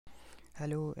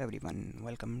Hello everyone,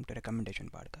 welcome to Recommendation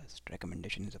Podcast.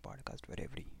 Recommendation is a podcast where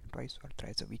every twice or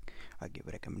thrice a week I give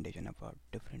a recommendation about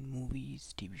different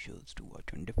movies, TV shows to watch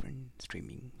on different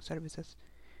streaming services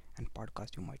and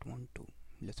podcasts you might want to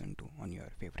listen to on your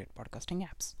favorite podcasting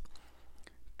apps.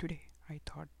 Today I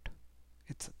thought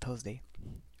it's a Thursday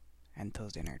and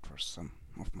Thursday night for some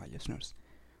of my listeners,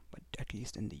 but at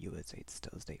least in the USA it's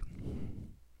Thursday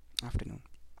afternoon.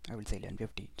 I will say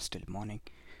 11:50, still morning,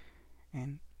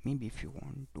 and maybe if you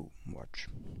want to watch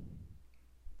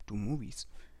two movies,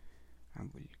 I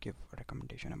will give a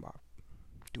recommendation about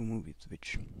two movies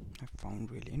which I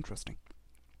found really interesting.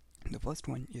 The first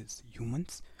one is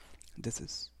Humans. This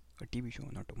is a TV show,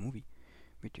 not a movie,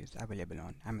 which is available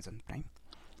on Amazon Prime.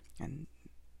 And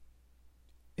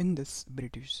in this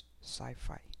British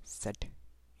sci-fi set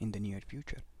in the near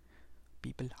future,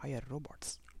 people hire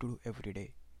robots to do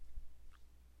everyday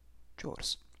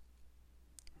chores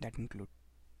that include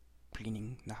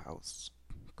cleaning the house,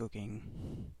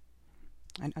 cooking,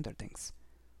 and other things.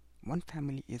 One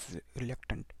family is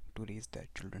reluctant to raise their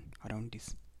children around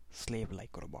these slave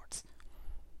like robots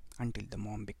until the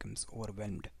mom becomes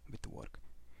overwhelmed with work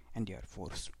and they are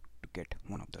forced to get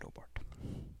one of the robot.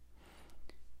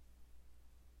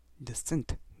 The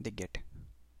synth they get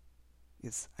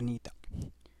is Anita.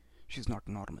 She's not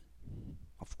normal.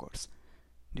 Of course,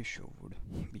 this show would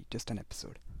be just an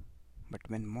episode. But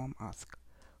when mom asks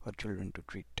her children to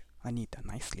treat Anita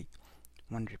nicely,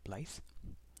 one replies,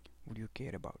 "Would you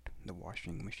care about the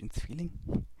washing machine's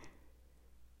feeling?"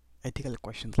 Ethical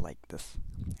questions like this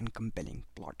and compelling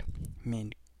plot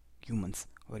make Humans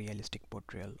a realistic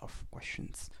portrayal of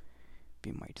questions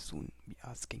we might soon be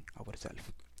asking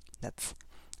ourselves. That's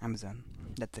Amazon.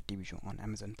 That's a TV show on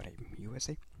Amazon Prime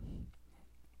USA.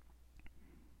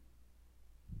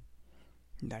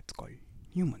 That's called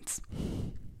Humans.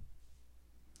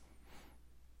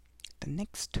 The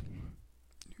next,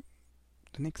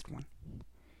 the next one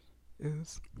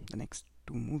is the next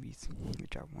two movies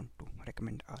which I want to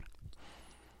recommend are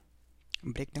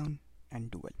Breakdown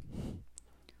and Duel.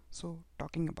 So,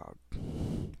 talking about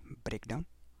Breakdown,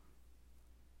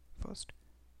 first,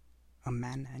 a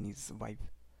man and his wife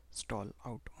stall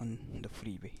out on the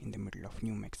freeway in the middle of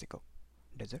New Mexico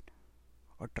desert.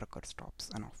 A trucker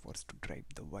stops and offers to drive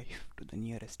the wife to the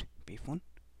nearest payphone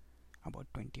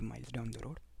about 20 miles down the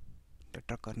road. The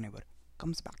trucker never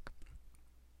comes back.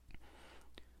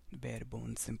 The bare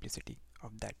bones simplicity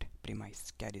of that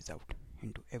premise carries out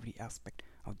into every aspect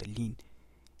of the lean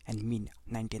and mean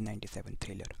 1997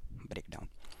 thriller Breakdown.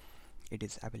 It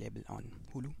is available on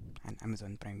Hulu and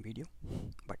Amazon Prime Video,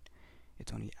 but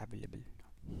it's only available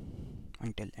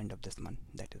until end of this month,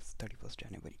 that is 31st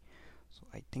January. So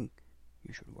I think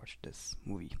you should watch this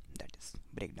movie, that is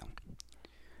Breakdown.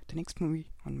 The next movie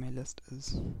on my list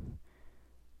is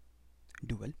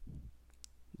Duel.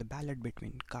 The battle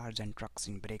between cars and trucks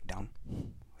in Breakdown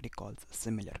recalls a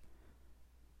similar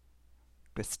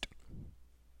twist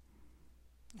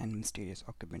and mysterious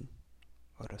occupant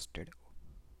arrested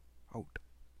out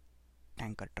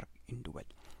tanker truck in Duel.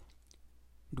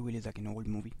 Duel is like an old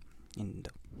movie. It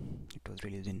was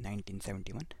released in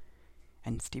 1971,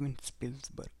 and Steven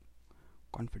Spielberg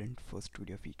confident first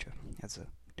studio feature as a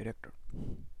director,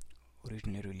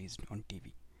 originally released on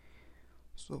TV.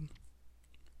 So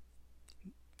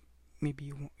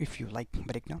maybe if you like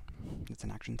Breakdown, it's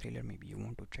an action thriller, maybe you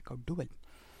want to check out Duel.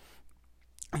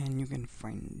 And you can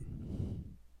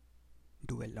find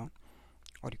Duel on,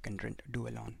 or you can rent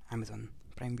Duel on Amazon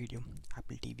Prime Video,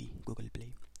 Apple TV, Google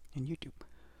Play, and YouTube.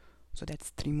 So that's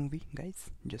three movie, guys.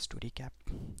 Just to recap,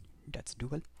 that's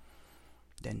Duel,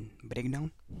 then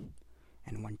Breakdown,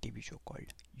 and one TV show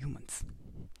called Humans.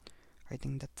 I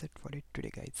think that's it for it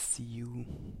today, guys. See you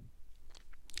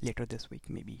later this week,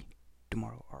 maybe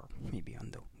tomorrow or maybe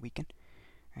on the weekend,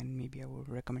 and maybe I will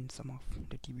recommend some of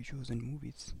the TV shows and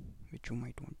movies which you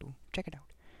might want to check it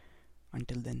out.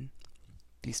 Until then,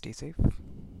 please stay safe,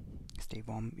 stay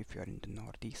warm if you are in the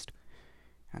northeast,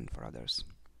 and for others,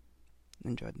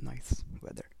 enjoy the nice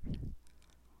weather.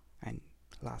 And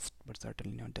last but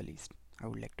certainly not the least, I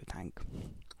would like to thank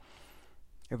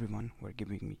everyone who are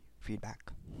giving me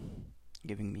feedback,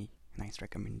 giving me nice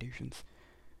recommendations,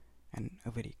 and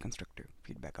a very constructive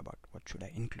feedback about what should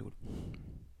I include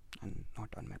and not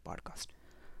on my podcast.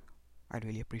 I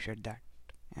really appreciate that,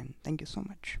 and thank you so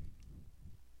much.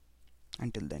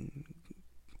 Until then,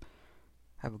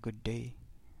 have a good day,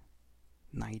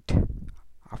 night,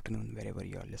 afternoon, wherever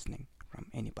you are listening from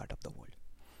any part of the world.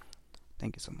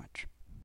 Thank you so much.